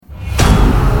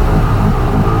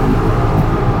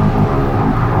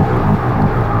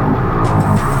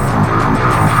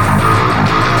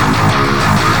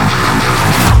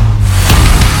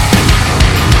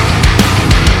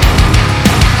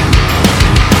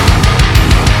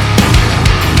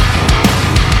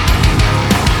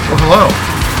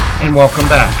and welcome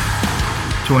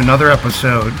back to another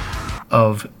episode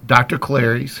of Dr.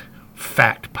 Clary's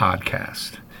Fact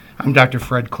Podcast. I'm Dr.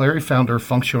 Fred Clary, founder of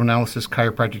Functional Analysis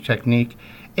Chiropractic Technique,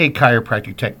 a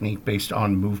chiropractic technique based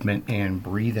on movement and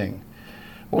breathing.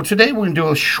 Well, today we're going to do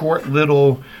a short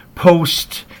little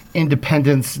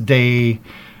post-Independence Day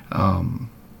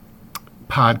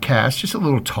podcast, just a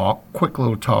little talk, quick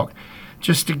little talk,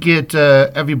 just to get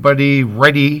everybody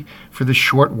ready for the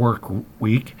short work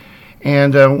week.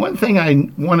 And one thing I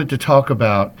wanted to talk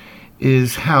about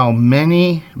is how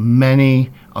many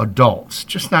adults,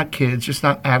 just not kids, just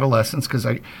not adolescents, because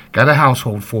I got a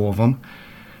household full of them,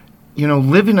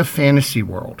 live in a fantasy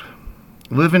world.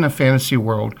 And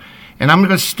I'm going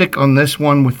to stick on this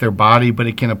one with their body, but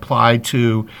it can apply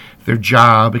to their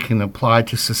job. It can apply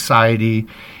to society.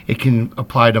 It can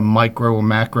apply to micro or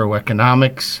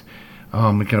macroeconomics.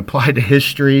 It can apply to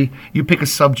history. You pick a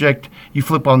subject, you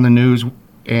flip on the news,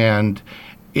 and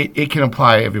it can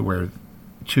apply everywhere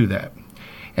to that.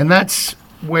 And that's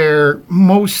where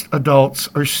most adults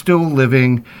are still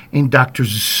living in Dr.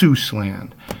 Seuss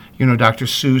land. Dr.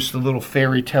 Seuss, the little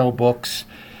fairy tale books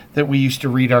that we used to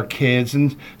read our kids,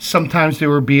 and sometimes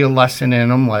there would be a lesson in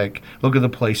them, like Look at the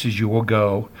Places You Will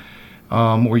Go,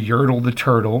 or Yertle the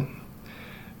Turtle,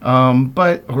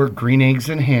 or Green Eggs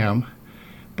and Ham.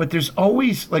 But there's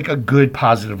always like a good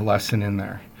positive lesson in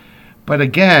there. But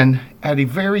again, at a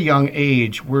very young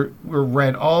age, we're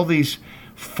read all these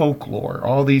folklore,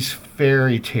 all these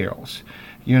fairy tales.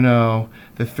 The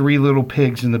Three Little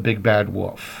Pigs and the Big Bad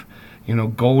Wolf.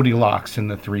 Goldilocks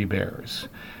and the Three Bears.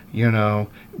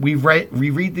 We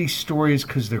read these stories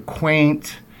because they're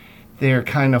quaint, they're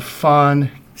kind of fun.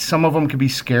 Some of them can be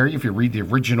scary if you read the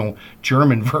original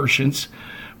German versions,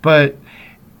 but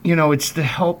it's to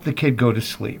help the kid go to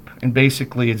sleep. And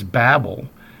basically it's babble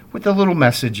with a little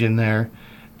message in there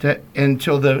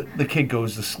until the kid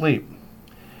goes to sleep.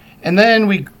 And then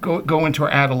we go into our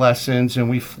adolescence and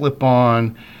we flip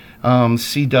on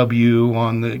CW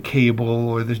on the cable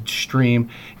or the stream,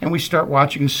 and we start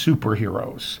watching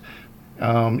superheroes.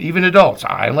 Even adults.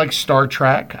 I like Star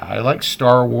Trek. I like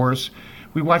Star Wars.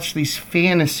 We watch these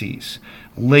fantasies,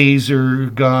 laser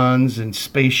guns and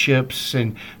spaceships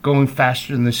and going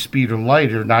faster than the speed of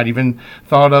light are not even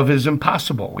thought of as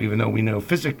impossible, even though we know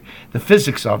the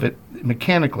physics of it.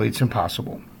 Mechanically, it's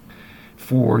impossible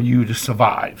for you to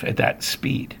survive at that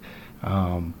speed.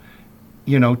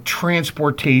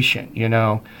 Transportation,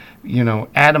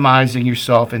 atomizing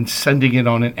yourself and sending it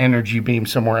on an energy beam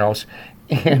somewhere else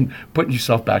and putting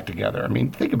yourself back together. I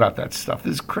mean, think about that stuff.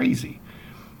 This is crazy.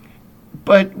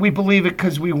 But we believe it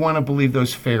because we want to believe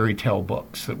those fairy tale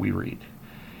books that we read.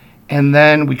 And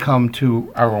then we come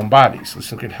to our own bodies.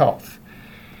 Let's look at health.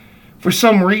 For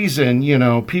some reason,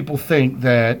 people think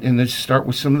that, and let's start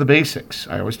with some of the basics.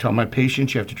 I always tell my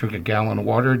patients you have to drink a gallon of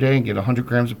water a day and get 100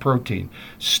 grams of protein.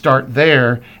 Start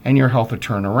there and your health will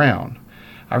turn around.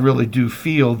 I really do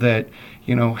feel that,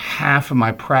 half of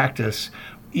my practice,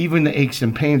 even the aches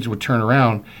and pains would turn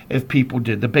around if people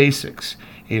did the basics.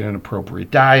 Ate an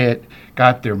appropriate diet,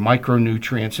 got their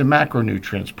micronutrients and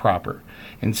macronutrients proper,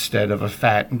 instead of a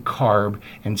fat and carb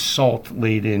and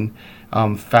salt-laden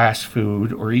fast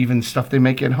food or even stuff they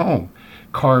make at home,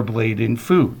 carb-laden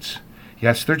foods.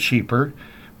 Yes, they're cheaper,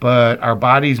 but our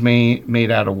body's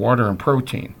made out of water and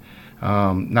protein,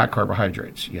 not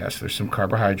carbohydrates. Yes, there's some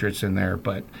carbohydrates in there,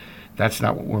 but that's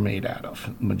not what we're made out of,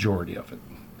 the majority of it.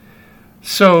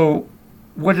 So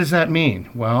what does that mean?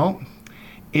 Well,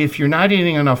 if you're not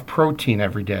eating enough protein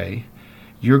every day,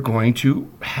 you're going to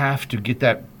have to get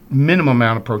that minimum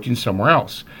amount of protein somewhere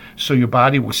else. So your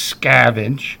body will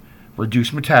scavenge,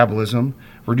 reduce metabolism,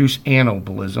 reduce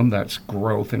anabolism, that's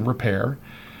growth and repair,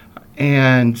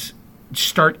 and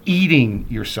start eating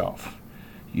yourself.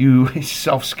 You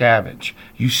self-scavenge,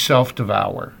 you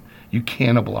self-devour, you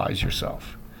cannibalize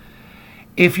yourself.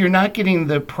 If you're not getting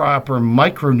the proper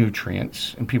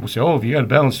micronutrients, and people say, if you got a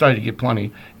balanced diet, you get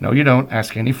plenty. No, you don't.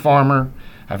 Ask any farmer.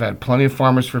 I've had plenty of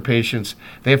farmers for patients.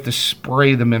 They have to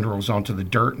spray the minerals onto the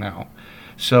dirt now.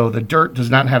 So the dirt does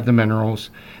not have the minerals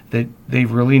that they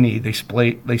really need. They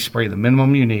spray the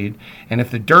minimum you need. And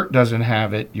if the dirt doesn't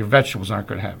have it, your vegetables aren't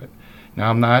going to have it. Now,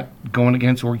 I'm not going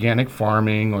against organic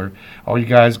farming, or all you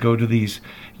guys go to these,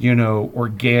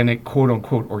 organic,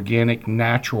 quote-unquote, organic,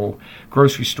 natural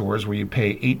grocery stores where you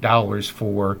pay $8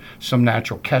 for some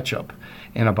natural ketchup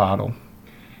in a bottle.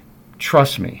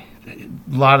 Trust me, a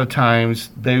lot of times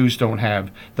those don't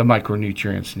have the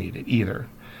micronutrients needed either.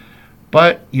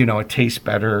 But, it tastes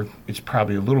better. It's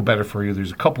probably a little better for you.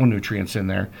 There's a couple nutrients in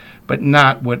there, but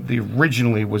not what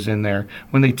originally was in there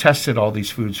when they tested all these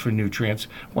foods for nutrients,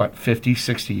 50,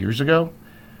 60 years ago?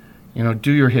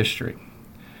 Do your history.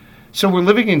 So we're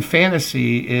living in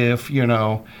fantasy if,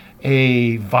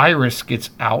 a virus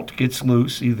gets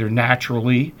loose, either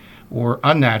naturally or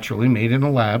unnaturally, made in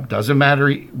a lab. Doesn't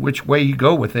matter which way you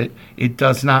go with it. It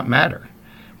does not matter.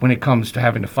 When it comes to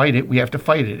having to fight it, we have to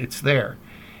fight it. It's there.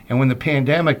 And when the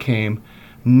pandemic came,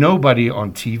 nobody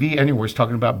on TV anywhere was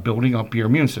talking about building up your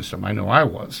immune system. I know I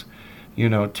was.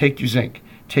 Take your zinc,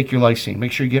 take your lysine,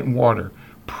 make sure you're getting water,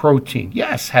 protein.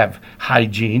 Yes, have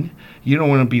hygiene. You don't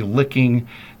want to be licking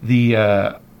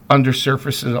the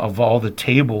undersurfaces of all the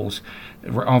tables,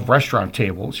 of restaurant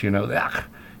tables,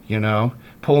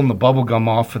 pulling the bubble gum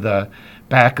off of the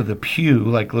back of the pew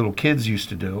like little kids used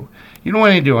to do. You don't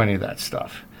want to do any of that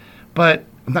stuff. But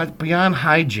not beyond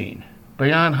hygiene,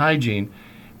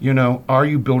 are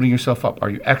you building yourself up? Are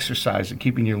you exercising,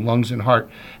 keeping your lungs and heart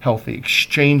healthy,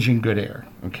 exchanging good air,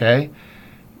 okay?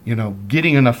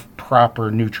 Getting enough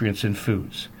proper nutrients in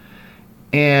foods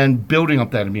and building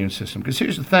up that immune system. Because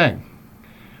here's the thing.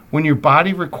 When your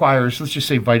body requires, let's just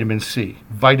say vitamin C,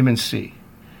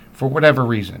 for whatever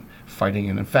reason, fighting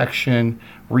an infection,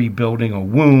 rebuilding a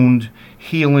wound,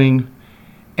 healing,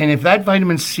 and if that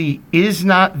vitamin C is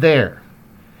not there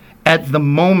at the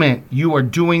moment you are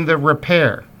doing the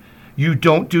repair, you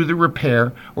don't do the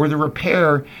repair, or the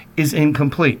repair is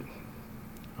incomplete.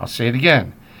 I'll say it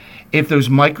again. If those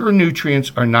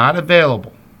micronutrients are not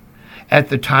available at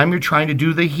the time you're trying to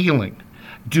do the healing,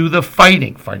 do the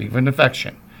fighting of an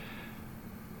infection,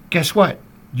 guess what?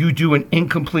 You do an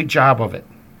incomplete job of it.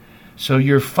 So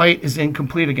your fight is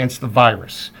incomplete against the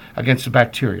virus, against the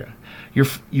bacteria.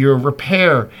 Your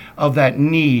repair of that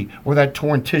knee or that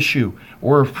torn tissue,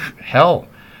 or hell,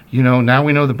 now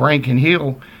we know the brain can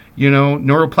heal,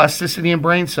 neuroplasticity in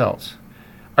brain cells.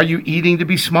 Are you eating to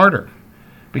be smarter?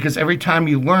 Because every time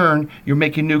you learn, you're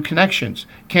making new connections.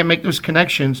 Can't make those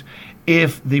connections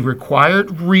if the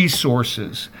required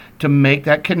resources to make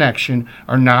that connection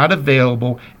are not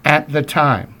available at the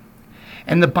time.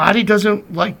 And the body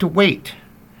doesn't like to wait.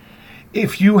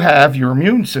 If you have your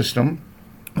immune system,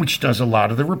 which does a lot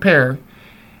of the repair,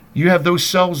 you have those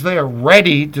cells there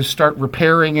ready to start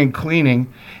repairing and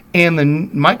cleaning, and the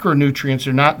micronutrients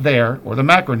are not there, or the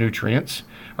macronutrients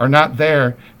are not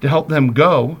there to help them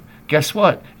go, guess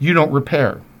what? You don't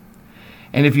repair.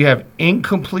 And if you have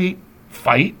incomplete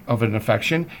fight of an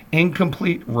infection,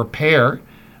 incomplete repair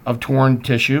of torn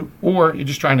tissue, or you're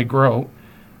just trying to grow,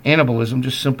 anabolism,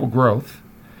 just simple growth,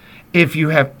 if you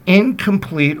have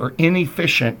incomplete or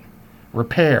inefficient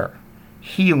repair,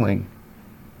 healing,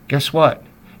 guess what?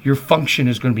 Your function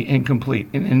is going to be incomplete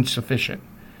and insufficient,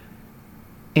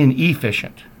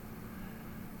 inefficient.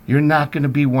 You're not going to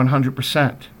be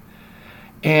 100%.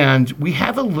 And we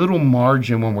have a little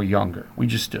margin when we're younger. We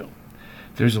just do.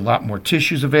 There's a lot more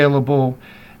tissues available.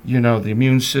 The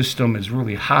immune system is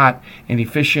really hot and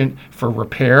efficient for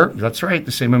repair. That's right,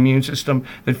 the same immune system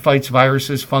that fights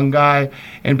viruses, fungi,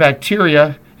 and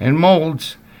bacteria and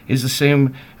molds is the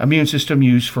same immune system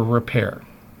used for repair.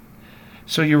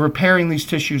 So you're repairing these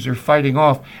tissues or fighting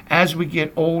off. As we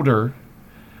get older,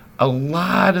 a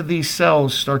lot of these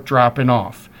cells start dropping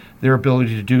off their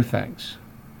ability to do things.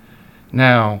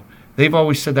 Now, they've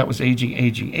always said that was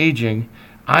aging.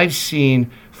 I've seen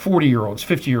 40-year-olds,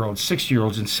 50-year-olds,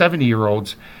 60-year-olds, and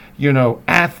 70-year-olds,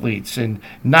 athletes, and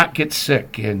not get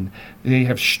sick, and they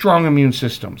have strong immune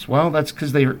systems. Well, that's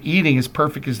because they are eating as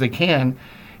perfect as they can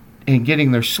and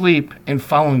getting their sleep and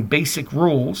following basic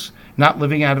rules, not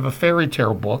living out of a fairy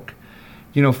tale book,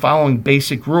 following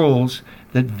basic rules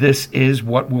that this is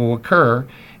what will occur.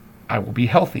 I will be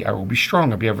healthy. I will be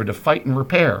strong. I'll be able to fight and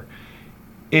repair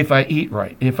if I eat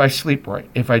right, if I sleep right,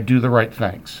 if I do the right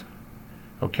things.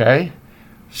 Okay?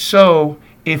 So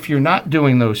if you're not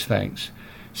doing those things,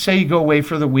 say you go away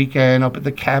for the weekend up at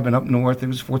the cabin up north, it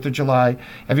was 4th of July,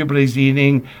 everybody's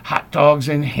eating hot dogs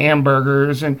and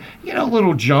hamburgers and,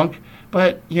 little junk,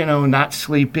 but, not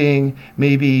sleeping,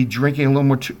 maybe drinking a little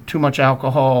more too much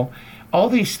alcohol, all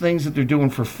these things that they're doing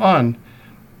for fun,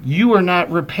 you are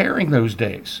not repairing those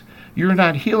days. You're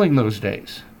not healing those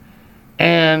days.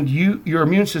 And your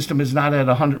immune system is not at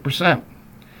 100%.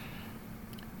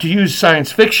 To use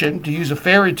science fiction, to use a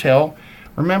fairy tale,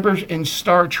 remember in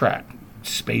Star Trek,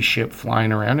 spaceship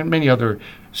flying around, and many other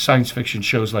science fiction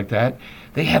shows like that,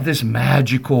 they have this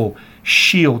magical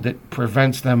shield that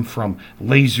prevents them from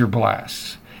laser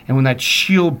blasts. And when that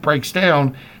shield breaks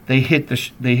down,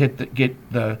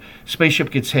 the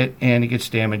spaceship gets hit and it gets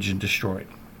damaged and destroyed.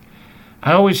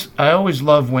 I always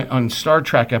love when on Star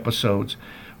Trek episodes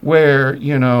where,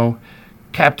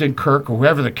 Captain Kirk or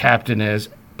whoever the captain is,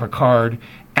 Picard,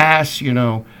 asks,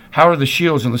 how are the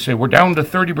shields? And they say, we're down to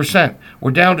 30%.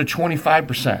 We're down to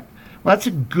 25%. Well, that's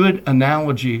a good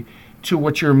analogy to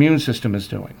what your immune system is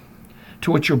doing,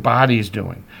 to what your body is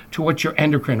doing, to what your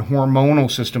endocrine hormonal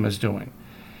system is doing.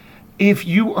 If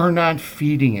you are not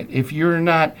feeding it, if you're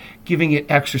not giving it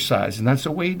exercise, and that's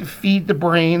a way to feed the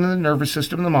brain and the nervous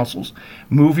system and the muscles,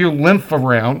 move your lymph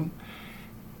around.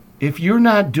 If you're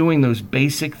not doing those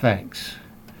basic things,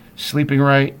 sleeping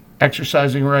right,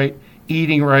 exercising right,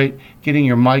 eating right, getting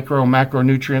your micro,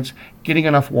 macronutrients, getting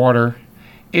enough water,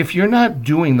 if you're not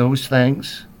doing those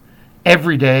things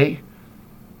every day,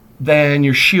 then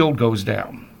your shield goes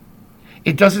down.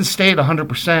 It doesn't stay at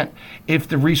 100% if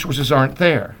the resources aren't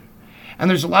there. And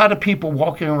there's a lot of people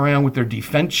walking around with their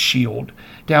defense shield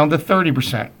down to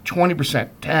 30%, 20%,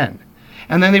 10%.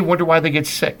 And then they wonder why they get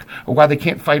sick, or why they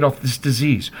can't fight off this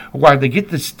disease, or why they get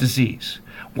this disease.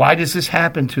 Why does this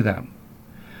happen to them?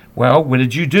 Well, what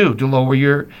did you do to lower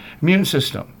your immune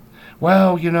system?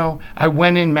 Well, I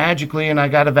went in magically and I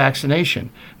got a vaccination.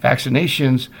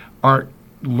 Vaccinations aren't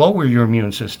lower your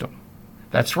immune system.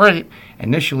 That's right.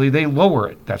 Initially, they lower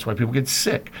it. That's why people get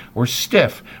sick or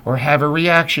stiff or have a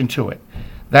reaction to it.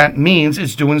 That means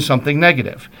it's doing something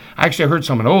negative. I actually heard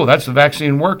someone, oh, that's the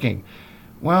vaccine working.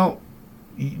 Well,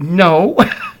 no.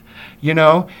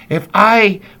 If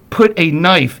I put a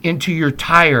knife into your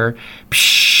tire,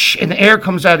 and the air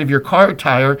comes out of your car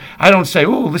tire, I don't say,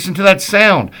 oh, listen to that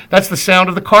sound. That's the sound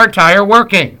of the car tire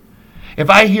working. If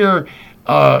I hear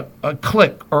a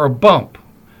click or a bump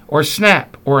or a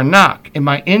snap or a knock in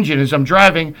my engine as I'm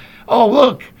driving, oh,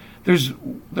 look, there's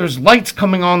lights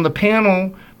coming on the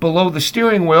panel below the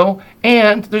steering wheel,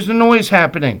 and there's a noise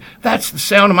happening. That's the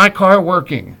sound of my car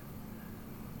working.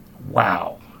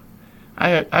 Wow.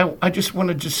 I just want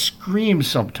to just scream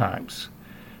sometimes.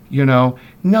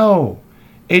 No,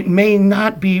 it may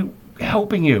not be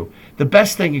helping you. The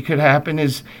best thing that could happen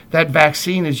is that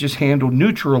vaccine is just handled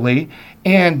neutrally,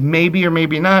 and maybe or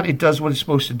maybe not, it does what it's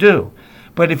supposed to do.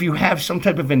 But if you have some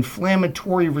type of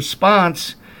inflammatory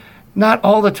response, not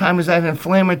all the time is that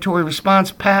inflammatory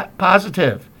response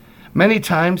positive. Many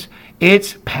times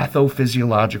it's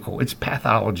pathophysiological. It's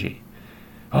pathology.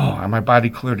 Oh, my body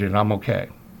cleared it. I'm okay.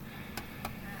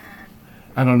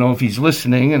 I don't know if he's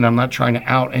listening, and I'm not trying to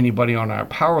out anybody on our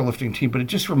powerlifting team, but it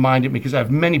just reminded me, because I have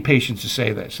many patients to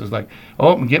say this. It's like,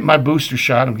 oh, I'm getting my booster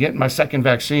shot. I'm getting my second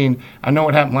vaccine. I know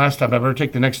what happened last time. I better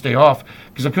take the next day off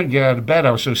because I couldn't get out of bed.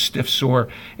 I was so stiff, sore,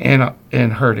 and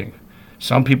hurting.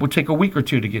 Some people take a week or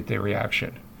two to get their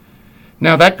reaction.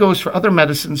 Now, that goes for other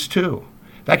medicines, too.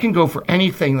 That can go for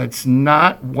anything that's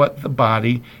not what the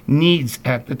body needs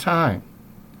at the time.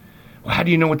 Well, how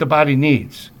do you know what the body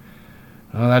needs?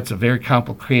 Well, that's a very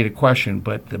complicated question,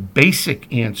 but the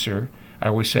basic answer, I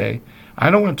always say, I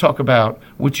don't want to talk about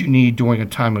what you need during a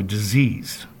time of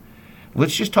disease.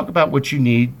 Let's just talk about what you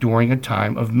need during a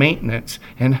time of maintenance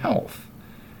and health.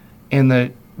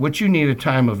 And what you need at a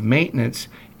time of maintenance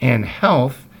and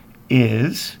health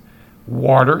is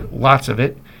water, lots of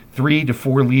it, 3 to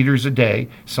 4 liters a day,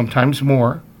 sometimes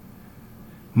more.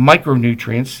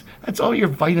 Micronutrients, that's all your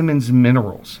vitamins and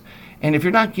minerals. And if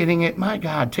you're not getting it, my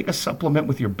God, take a supplement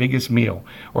with your biggest meal,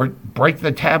 or break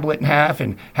the tablet in half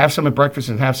and have some at breakfast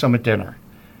and have some at dinner.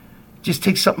 Just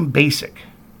take something basic.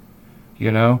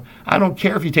 I don't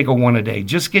care if you take a 1 a day.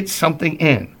 Just get something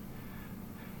in.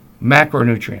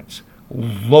 Macronutrients.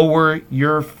 Lower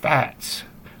your fats.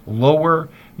 Lower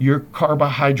your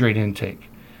carbohydrate intake.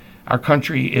 Our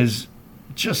country is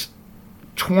just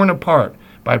torn apart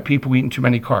by people eating too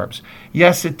many carbs.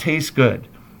 Yes, it tastes good.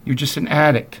 You're just an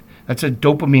addict. That's a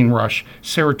dopamine rush,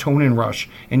 serotonin rush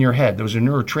in your head. Those are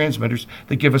neurotransmitters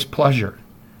that give us pleasure.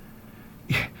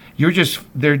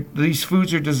 These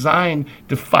foods are designed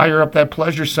to fire up that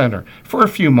pleasure center for a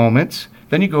few moments.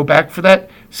 Then you go back for that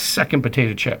second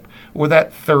potato chip, or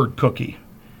that third cookie,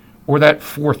 or that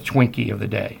fourth Twinkie of the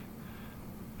day.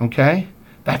 Okay?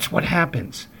 That's what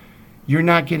happens. You're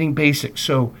not getting basic.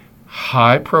 So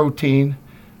high protein,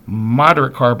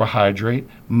 moderate carbohydrate,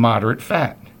 moderate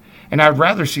fat. And I'd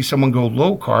rather see someone go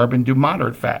low carb and do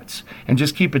moderate fats and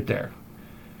just keep it there.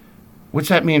 What's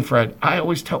that mean, Fred? I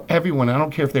always tell everyone, I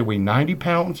don't care if they weigh 90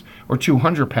 pounds or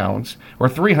 200 pounds or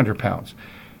 300 pounds.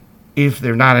 If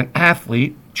they're not an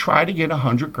athlete, try to get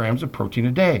 100 grams of protein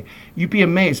a day. You'd be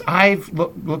amazed. I've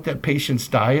looked at patients'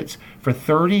 diets for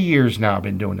 30 years now. I've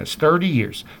been doing this, 30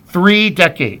 years. 3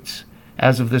 decades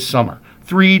as of this summer.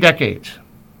 3 decades.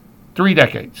 3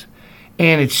 decades.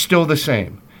 And it's still the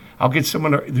same. I'll get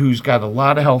someone who's got a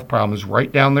lot of health problems,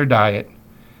 write down their diet,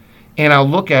 and I'll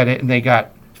look at it, and they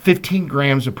got 15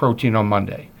 grams of protein on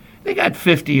Monday. They got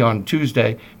 50 on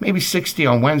Tuesday, maybe 60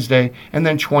 on Wednesday, and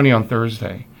then 20 on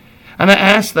Thursday. And I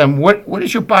ask them, what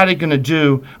is your body going to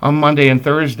do on Monday and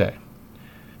Thursday?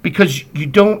 because you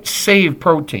don't save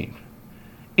protein.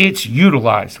 It's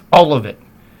utilized, all of it.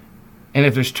 And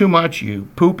if there's too much, you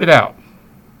poop it out.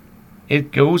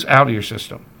 It goes out of your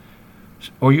system.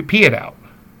 Or you pee it out.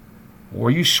 Or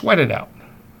you sweat it out.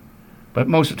 But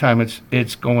most of the time,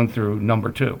 it's going through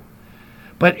number 2.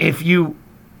 But if you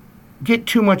get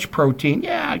too much protein,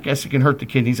 I guess it can hurt the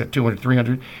kidneys at 200,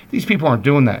 300. These people aren't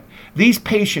doing that. These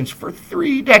patients for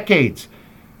 3 decades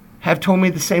have told me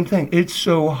the same thing. It's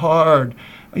so hard.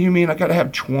 You mean I got to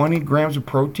have 20 grams of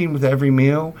protein with every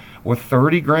meal or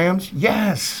 30 grams?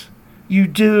 Yes, you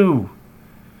do.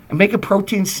 And make a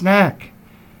protein snack.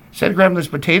 Instead of grabbing those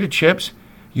potato chips,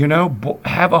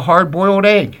 have a hard-boiled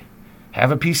egg.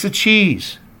 Have a piece of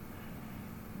cheese.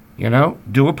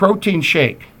 Do a protein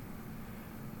shake.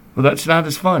 Well, that's not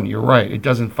as fun. You're right. It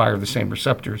doesn't fire the same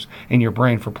receptors in your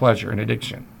brain for pleasure and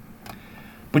addiction.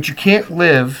 But you can't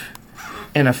live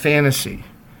in a fantasy.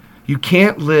 You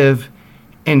can't live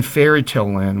in fairy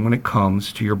tale land when it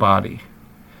comes to your body.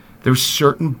 There's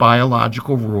certain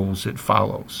biological rules it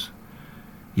follows.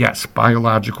 Yes,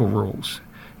 biological rules.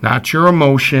 Not your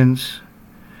emotions,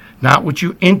 not what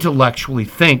you intellectually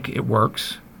think it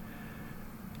works.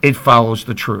 It follows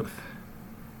the truth.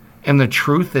 And the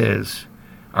truth is,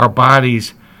 our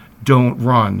bodies don't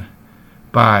run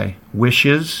by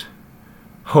wishes,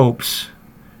 hopes,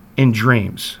 and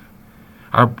dreams,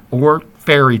 or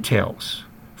fairy tales,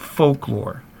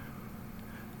 folklore.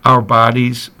 Our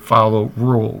bodies follow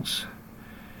rules.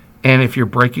 And if you're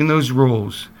breaking those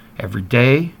rules every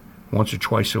day, once or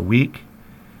twice a week,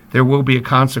 there will be a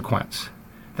consequence.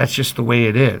 That's just the way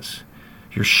it is.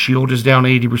 Your shield is down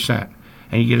 80%,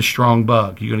 and you get a strong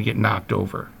bug, you're going to get knocked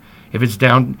over. If it's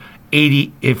down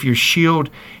 80, if your shield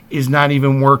is not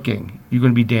even working, you're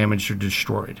going to be damaged or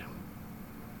destroyed.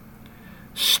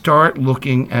 Start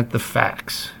looking at the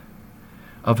facts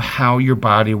of how your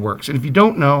body works. And if you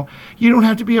don't know, you don't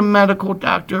have to be a medical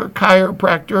doctor, or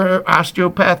chiropractor, or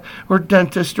osteopath, or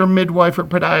dentist, or midwife, or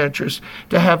podiatrist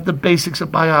to have the basics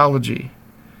of biology.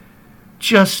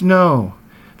 Just know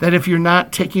that if you're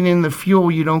not taking in the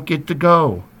fuel, you don't get to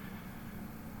go.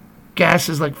 Gas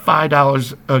is like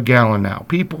 $5 a gallon now.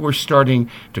 People are starting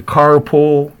to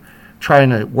carpool, trying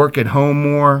to work at home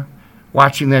more,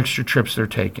 watching the extra trips they're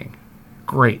taking.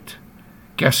 Great.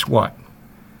 Guess what?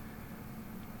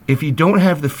 If you don't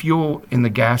have the fuel in the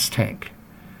gas tank,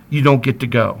 you don't get to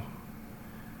go.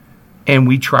 And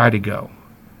we try to go.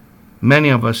 Many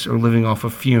of us are living off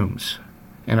of fumes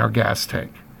in our gas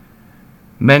tank.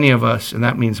 Many of us, and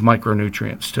that means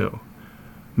micronutrients too,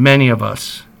 many of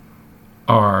us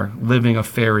are living a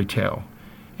fairy tale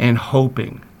and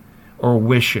hoping or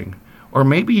wishing, or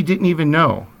maybe you didn't even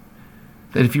know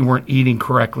that if you weren't eating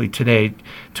correctly today,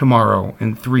 tomorrow,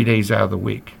 and 3 days out of the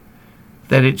week,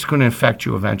 that it's going to affect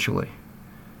you eventually.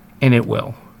 And it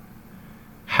will.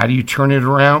 How do you turn it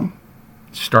around?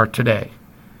 Start today.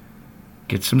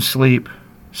 Get some sleep,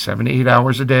 7 to 8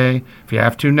 hours a day. If you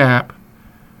have to, nap.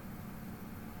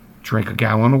 Drink a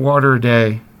gallon of water a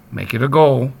day. Make it a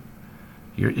goal.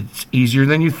 It's easier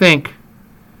than you think.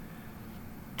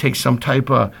 Take some type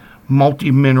of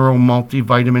multi-mineral,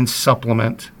 multivitamin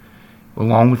supplement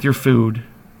along with your food,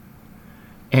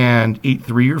 and eat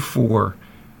 3 or 4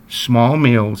 small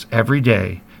meals every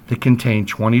day that contain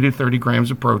 20 to 30 grams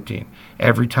of protein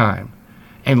every time,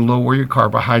 and lower your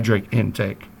carbohydrate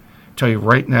intake. I tell you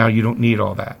right now, you don't need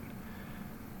all that.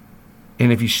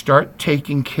 And if you start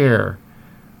taking care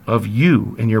of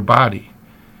you and your body,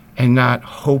 and not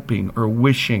hoping or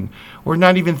wishing or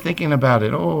not even thinking about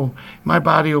it, oh, my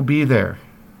body will be there,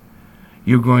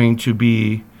 you're going to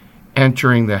be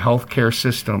entering the healthcare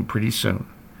system pretty soon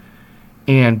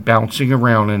and bouncing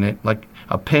around in it like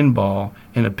a pinball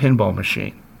in a pinball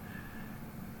machine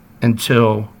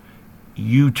until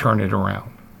you turn it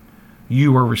around.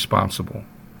 You are responsible.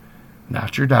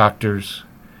 Not your doctors,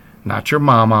 not your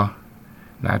mama,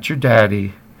 not your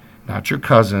daddy, not your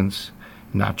cousins,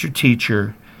 not your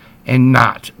teacher, and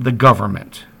not the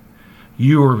government.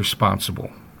 You are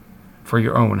responsible for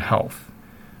your own health.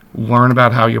 Learn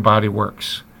about how your body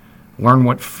works. Learn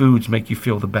what foods make you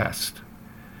feel the best.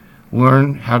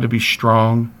 Learn how to be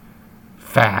strong,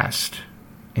 fast,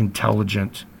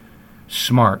 intelligent,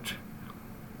 smart,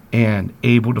 and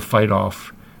able to fight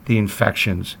off the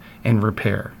infections and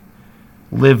repair.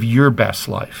 Live your best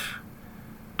life.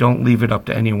 Don't leave it up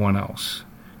to anyone else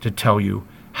to tell you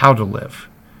how to live.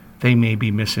 They may be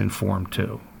misinformed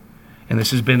too. And this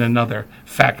has been another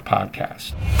Fact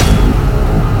Podcast.